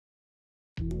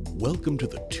Welcome to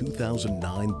the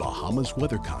 2009 Bahamas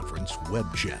Weather Conference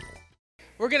web channel.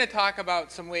 We're going to talk about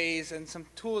some ways and some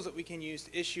tools that we can use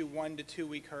to issue 1 to 2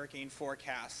 week hurricane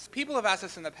forecasts. People have asked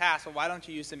us in the past, well, why don't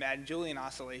you use the Madden-Julian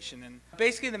Oscillation? And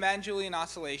basically the Madden-Julian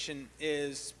Oscillation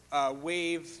is a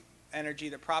wave energy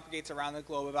that propagates around the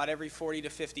globe about every 40 to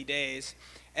 50 days.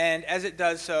 And as it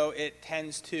does so, it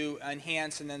tends to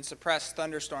enhance and then suppress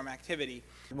thunderstorm activity.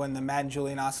 When the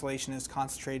Madden-Julian Oscillation is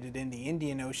concentrated in the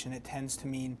Indian Ocean, it tends to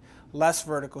mean less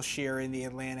vertical shear in the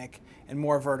Atlantic and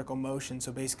more vertical motion,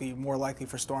 so basically more likely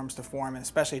for storms to form and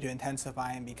especially to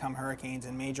intensify and become hurricanes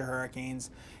and major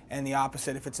hurricanes. And the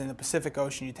opposite, if it's in the Pacific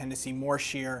Ocean, you tend to see more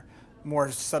shear,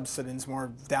 more subsidence,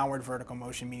 more downward vertical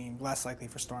motion, meaning less likely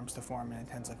for storms to form and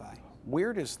intensify.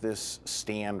 Where does this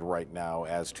stand right now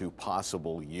as to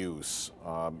possible use?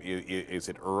 Is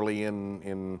it early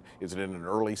is it in an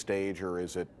early stage, or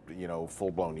is it,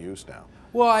 full-blown use now?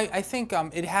 Well, I think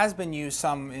it has been used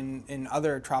some in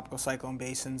other tropical cyclone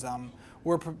basins.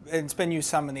 It's been used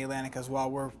some in the Atlantic as well.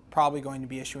 We're probably going to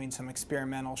be issuing some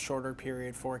experimental shorter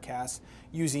period forecasts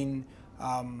using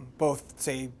both,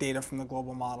 say, data from the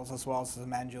global models as well as the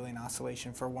Madden-Julian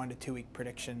Oscillation for 1 to 2 week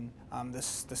prediction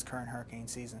this current hurricane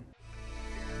season.